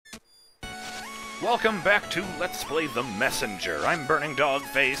Welcome back to Let's Play The Messenger. I'm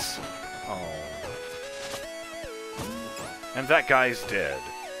BurningDogFace. Oh. And that guy's dead.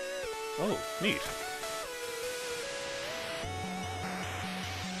 Oh, neat.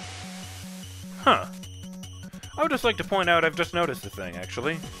 Huh. I would just like to point out I've just noticed a thing,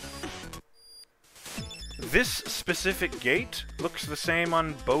 actually. This specific gate looks the same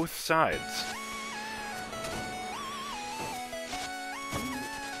on both sides.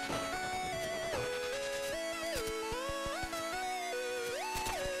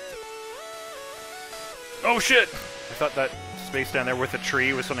 Oh shit! I thought that space down there with a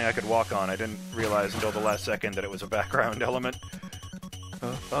tree was something I could walk on. I didn't realize until the last second that it was a background element.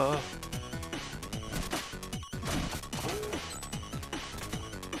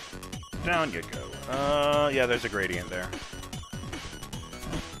 Down you go. Yeah, there's a gradient there.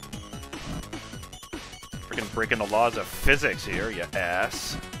 Freaking breaking the laws of physics here, you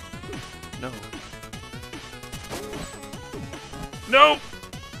ass. No. No!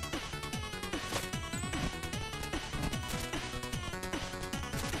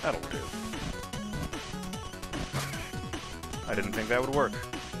 That'll do. I didn't think that would work.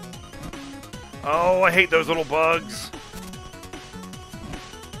 Oh, I hate those little bugs!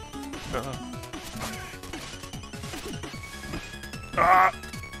 Ah!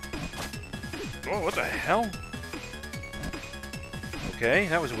 Oh, what the hell? Okay,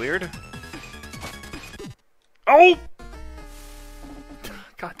 that was weird. Oh!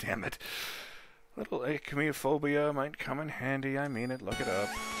 God damn it. Little acmeophobia might come in handy. I mean it. Look it up.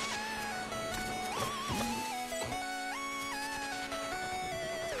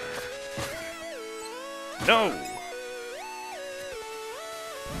 No!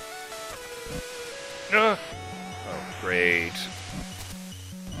 Oh, great.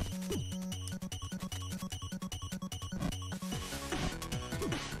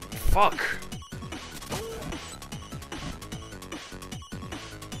 Fuck!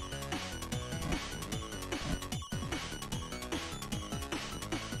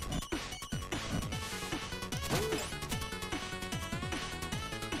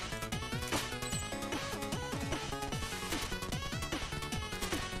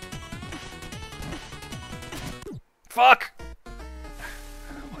 Fuck!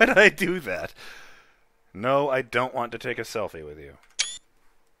 Why did I do that? No, I don't want to take a selfie with you.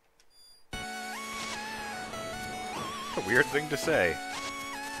 What a weird thing to say.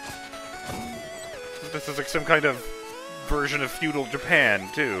 This is like some kind of version of feudal Japan,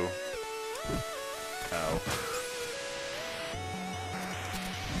 too. Oh.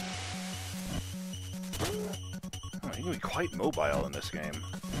 Oh, you can be quite mobile in this game.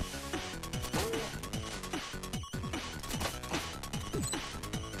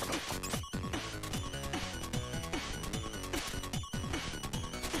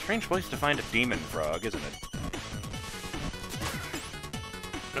 Strange place to find a demon frog, isn't it?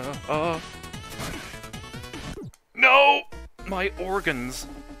 No! My organs!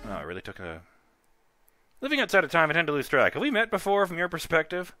 Oh, I really took a... Living outside of time, I tend to lose track. Have we met before, from your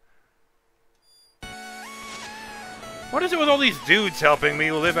perspective? What is it with all these dudes helping me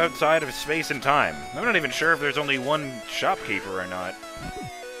who live outside of space and time? I'm not even sure if there's only one shopkeeper or not.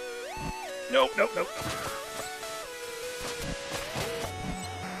 Nope, nope, nope.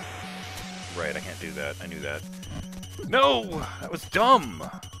 Right, I can't do that. I knew that. No! That was dumb!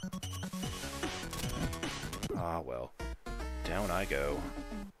 Ah, well. Down I go.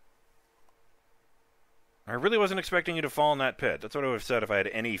 I really wasn't expecting you to fall in that pit. That's what I would have said if I had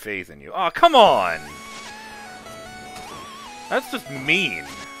any faith in you. Aw, come on! That's just mean.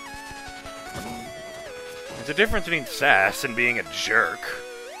 There's a difference between sass and being a jerk.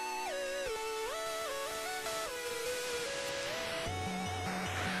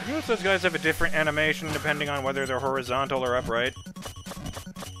 You notice those guys have a different animation depending on whether they're horizontal or upright?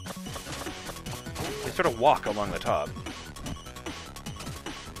 They sort of walk along the top.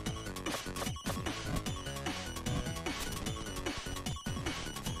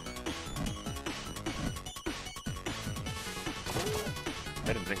 I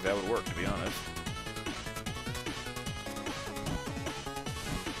didn't think that would work, to be honest.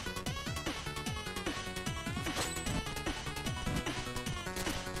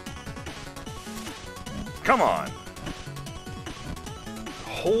 Come on! The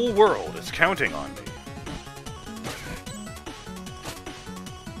whole world is counting on me.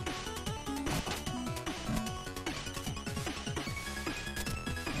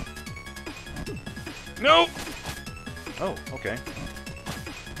 Nope! Oh, okay.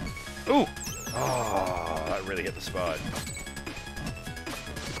 Ooh! Oh, that really hit the spot.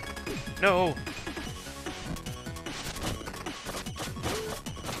 No!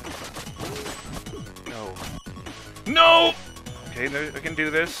 No! Okay, I can do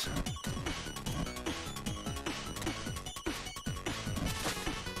this.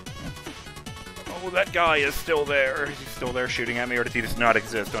 Oh, that guy is still there. Is he still there shooting at me, or does he just not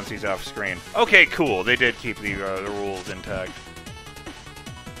exist once he's off screen? Okay, cool. They did keep the rules intact.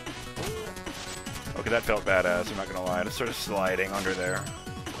 Okay, that felt badass, I'm not gonna lie. Just sort of sliding under there.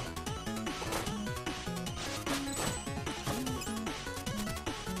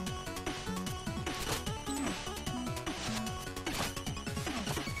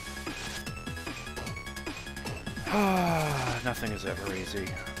 Nothing is ever easy.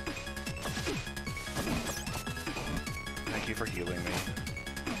 Thank you for healing me.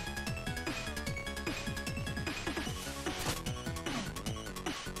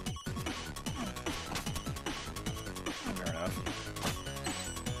 Fair enough.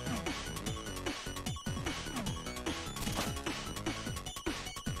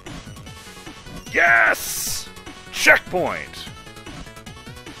 Yes! Checkpoint!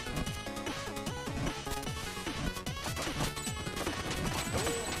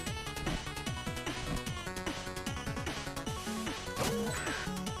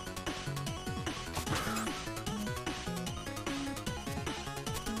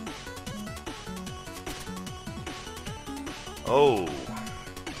 Oh.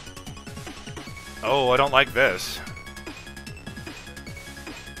 Oh, I don't like this.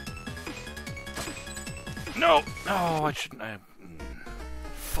 No! Oh, I shouldn't...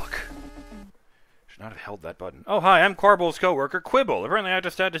 Fuck. Should not have held that button. Oh, hi, I'm Quarble's co-worker, Quibble. Apparently I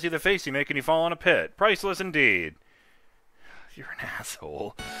just had to see the face you make and you fall in a pit. Priceless indeed. You're an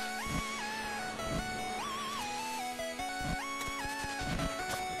asshole.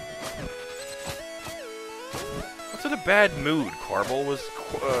 What's in a bad mood, Quarble? Was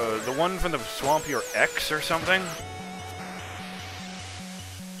the one from the swamp your ex or something?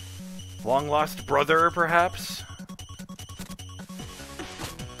 Long-lost brother, perhaps?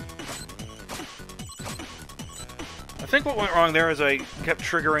 I think what went wrong there is I kept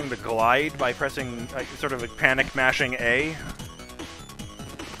triggering the glide by pressing, sort of like panic-mashing A.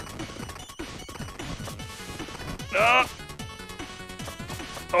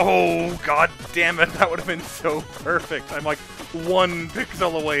 Oh, god damn it, that would have been so perfect. I'm like 1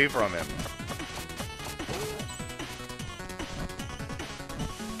 pixel away from him.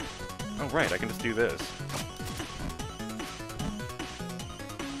 Oh, right, I can just do this.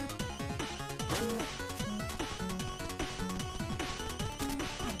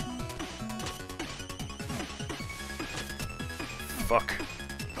 Fuck.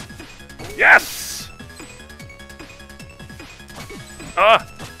 Yes! Ah!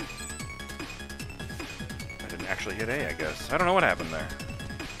 I didn't actually hit A, I guess. I don't know what happened there.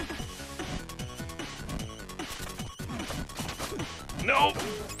 No!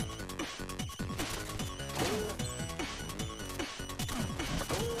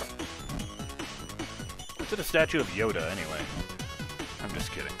 What's it a statue of Yoda, anyway? I'm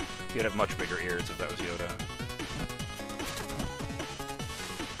just kidding. He'd have much bigger ears if that was Yoda.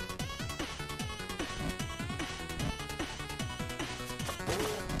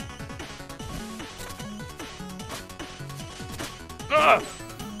 Ah!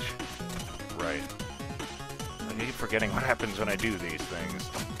 Right. I keep forgetting what happens when I do these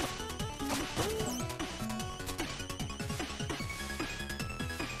things.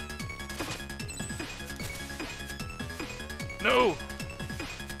 No!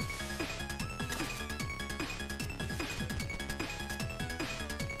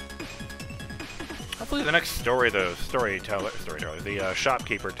 Hopefully the next story the storyteller, the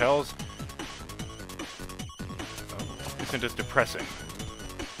shopkeeper tells isn't as depressing.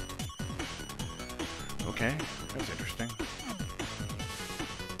 Okay, that was interesting.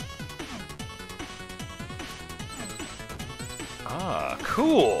 Ah,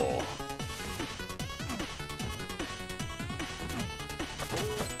 cool!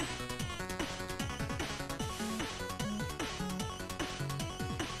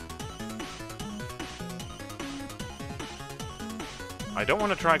 I don't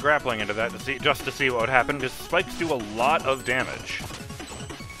want to try grappling into that just to see what would happen, because spikes do a lot of damage.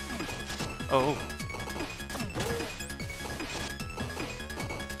 Oh.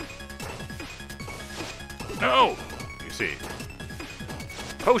 No! You see.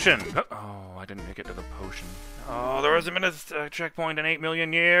 Potion! Oh, I didn't make it to the potion. Oh, there hasn't been a checkpoint in 8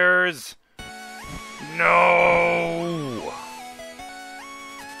 million years! No!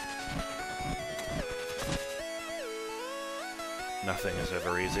 Nothing is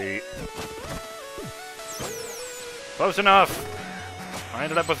ever easy. Close enough! I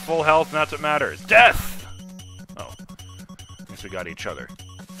ended up with full health, and that's what matters. Death! Oh. At least we got each other.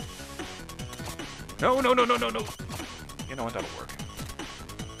 No, no, no, no, no, no! You know what? That'll work.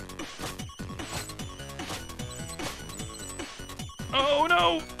 Oh,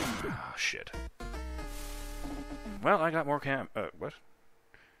 no! Oh, shit. Well, I got more what?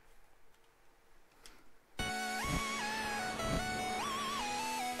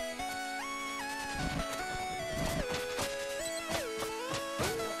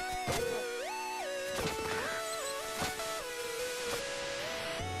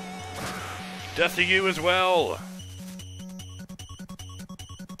 Death to you as well!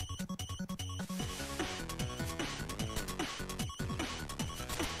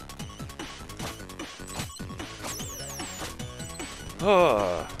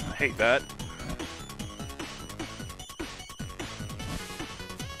 Oh, I hate that.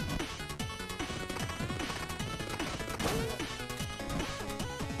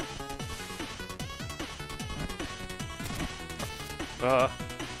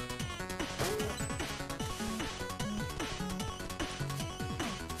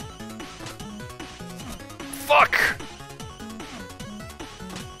 Fuck!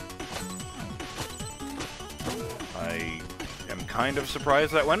 I am kind of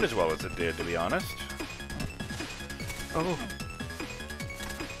surprised that went as well as it did, to be honest. Oh.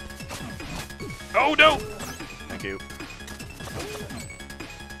 Oh, no! Thank you.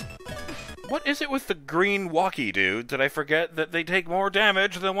 What is it with the green walkie dudes that I forget that they take more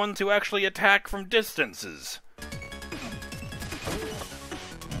damage than ones who actually attack from distances?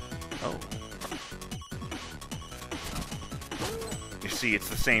 Oh. You see, it's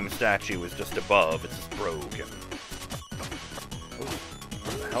the same statue as just above, it's just broken. Oh,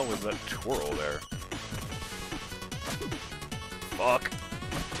 what the hell was that twirl there? Fuck.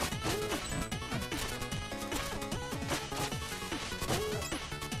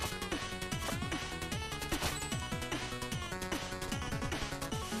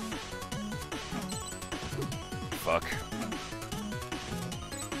 Fuck.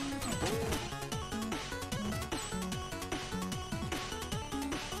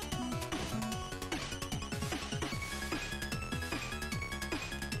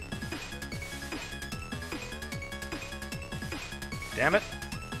 Damn it.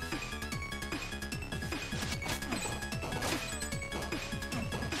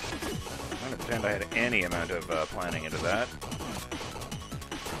 I'm gonna pretend I had any amount of planning into that.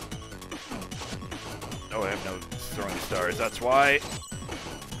 Oh, I have no throwing stars, that's why.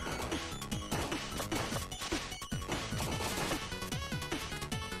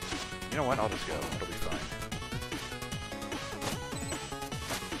 You know what? I'll just go. It'll be fine.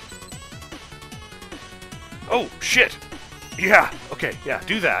 Oh, shit! Yeah, okay, yeah,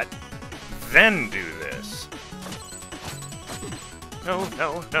 do that. Then do this. No,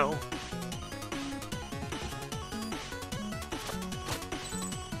 no, no.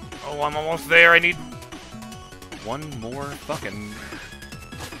 Oh, I'm almost there. I need one more fucking...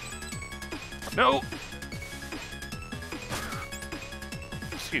 No!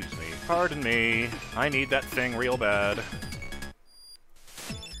 Excuse me. Pardon me. I need that thing real bad.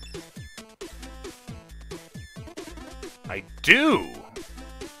 I do!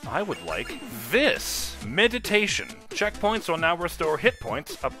 I would like this! Meditation. Checkpoints will now restore hit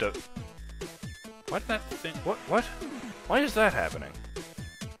points up to... What that thing... What? Why is that happening?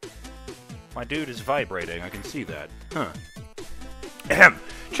 My dude is vibrating, I can see that. Huh. Ahem.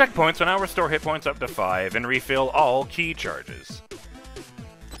 Checkpoints will now restore hit points up to 5 and refill all key charges.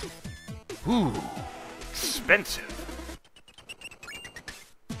 Ooh. Expensive.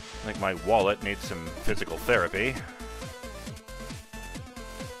 I think my wallet needs some physical therapy.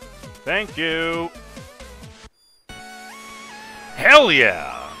 Thank you! Hell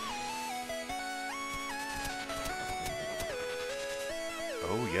yeah!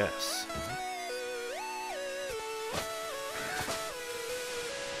 Oh yes.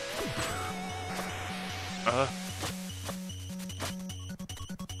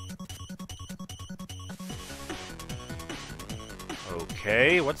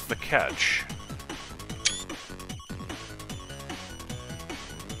 Okay, what's the catch?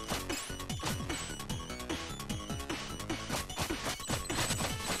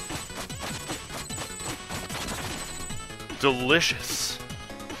 Delicious.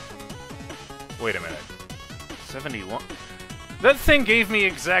 Wait a minute. 71? That thing gave me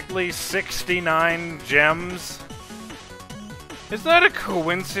exactly 69 gems? Is that a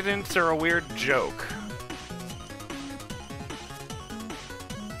coincidence or a weird joke?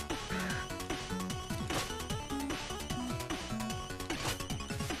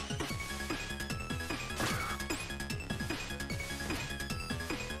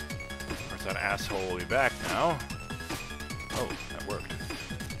 Of course, that asshole will be back now. Oh, that worked.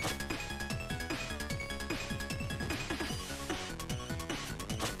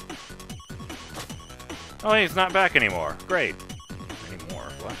 Oh, hey, he's not back anymore. Great.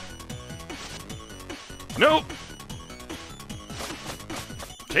 Anymore? What? Nope!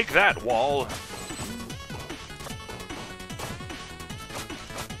 Take that, wall!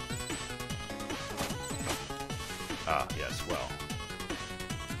 Ah, yes, well.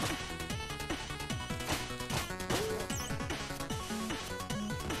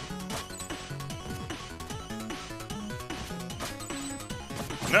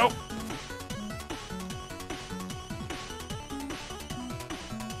 Nope!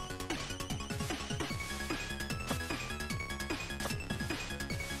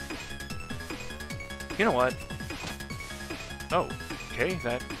 You know what? Oh, okay,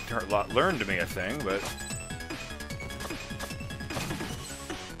 that learned me a thing, but...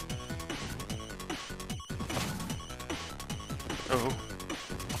 Oh.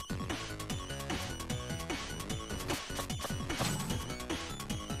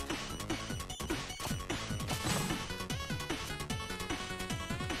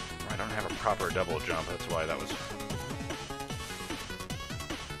 I don't have a proper double jump, that's why that was...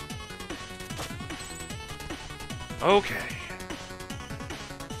 Okay.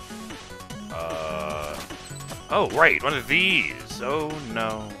 Oh, right, one of these. Oh,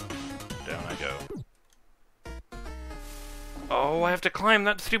 no. Down I go. Oh, I have to climb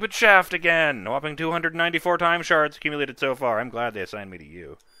that stupid shaft again! A whopping 294 time shards accumulated so far. I'm glad they assigned me to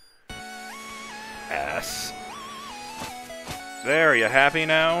you. Ass. There, you happy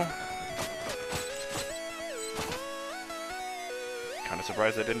now? Kinda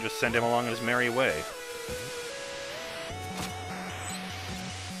surprised I didn't just send him along his merry way.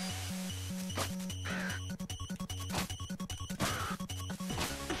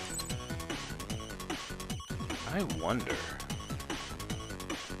 I wonder...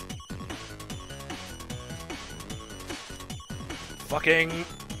 Fucking...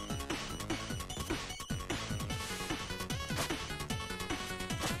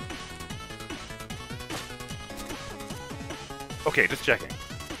 Okay, just checking.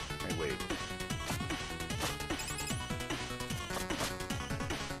 Hey, wait.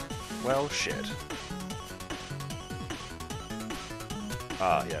 Well, shit.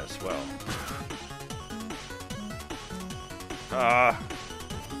 Ah, yes, well... I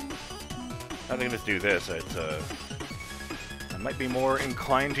think let's do this. I might be more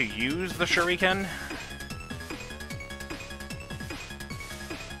inclined to use the shuriken.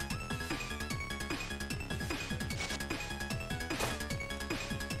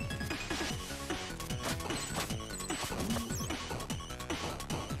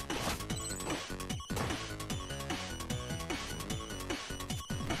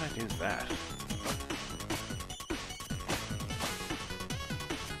 How do I do that?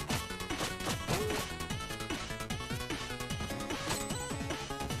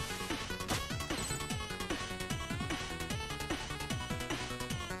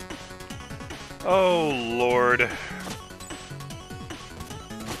 Oh, Lord.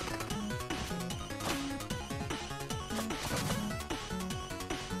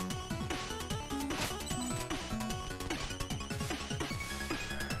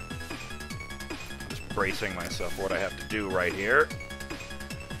 Just bracing myself for what I have to do right here,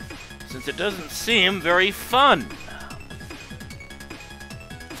 since it doesn't seem very fun.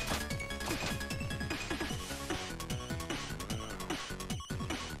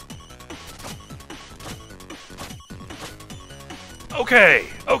 Okay,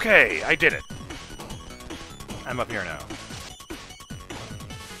 okay, I did it. I'm up here now.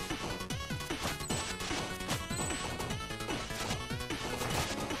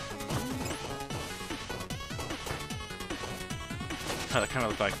 That kind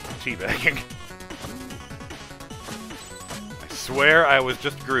of looked like teabagging. I swear I was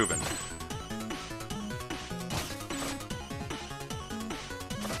just grooving.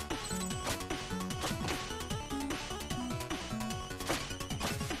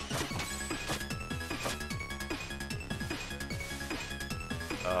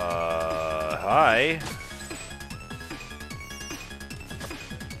 Hi.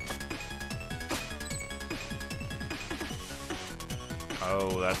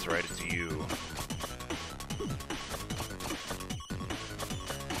 Oh, that's right, it's you.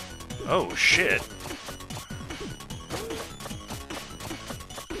 Oh, shit.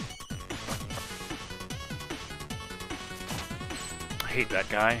 I hate that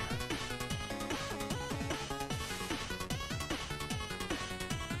guy.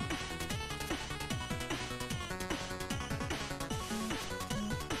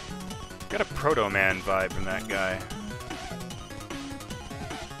 Got a Proto-Man vibe from that guy.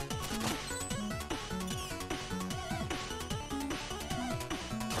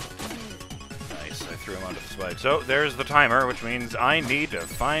 Nice, I threw threw him onto the spike. So, there's the timer, which means I need to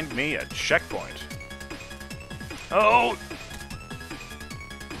find me a checkpoint. Oh!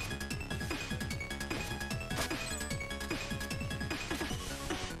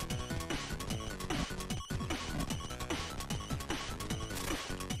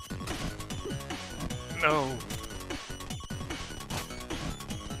 No.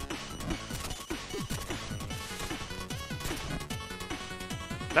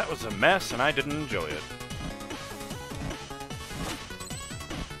 That was a mess, and I didn't enjoy it.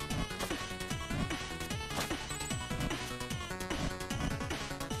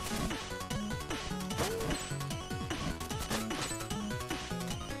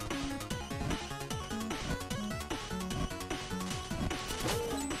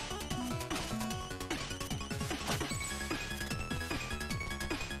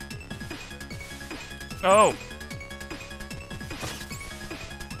 Oh!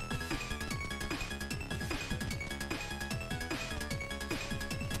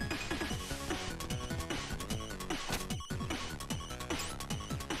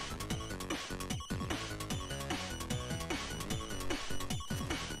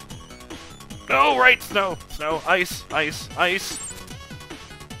 Oh, right! Snow! Snow! Ice! Ice! Ice!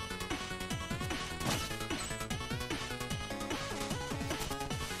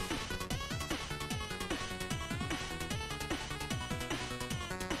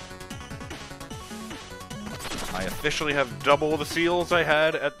 I officially have double the seals I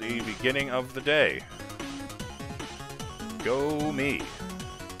had at the beginning of the day. Go me.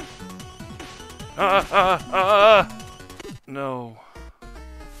 No.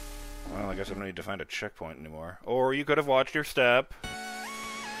 Well, I guess I don't need to find a checkpoint anymore. Or you could have watched your step.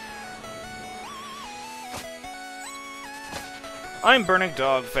 I'm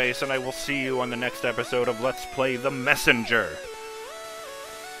BurningDogFace, and I will see you on the next episode of Let's Play The Messenger.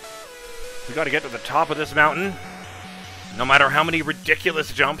 We gotta get to the top of this mountain, no matter how many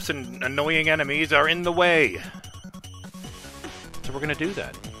ridiculous jumps and annoying enemies are in the way. So we're gonna do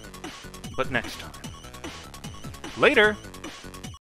that. But next time. Later!